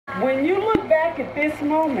When you look back at this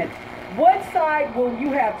moment, what side will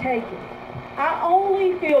you have taken? I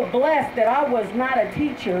only feel blessed that I was not a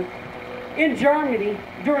teacher in Germany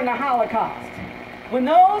during the Holocaust, when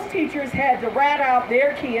those teachers had to rat out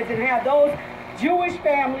their kids and have those Jewish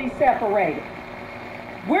families separated.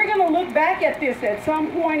 We're going to look back at this at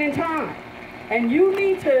some point in time, and you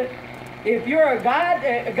need to, if you're a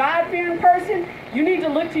God-fearing person, you need to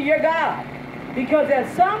look to your God, because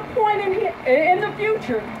at some point in the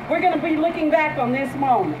future, we're going to be looking back on this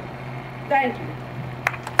moment. Thank you.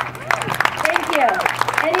 Thank you.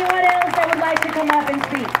 Anyone else that would like to come up and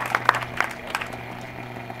speak?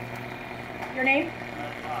 Your name?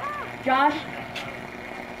 Josh?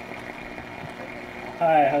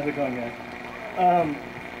 Hi, how's it going, guys?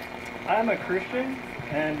 I'm a Christian,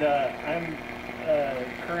 and I'm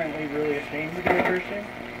currently really ashamed to be a Christian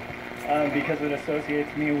because it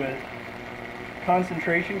associates me with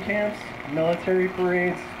concentration camps, military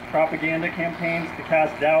parades, propaganda campaigns to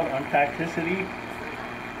cast doubt on facticity,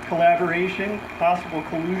 collaboration, possible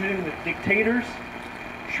collusion with dictators,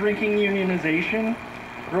 shrinking unionization,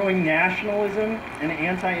 growing nationalism and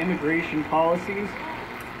anti-immigration policies,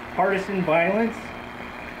 partisan violence.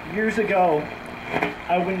 Years ago,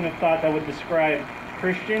 I wouldn't have thought that would describe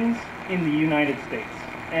Christians in the United States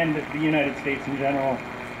and the United States in general.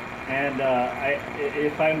 And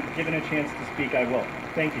if I'm given a chance to speak, I will.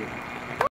 Thank you.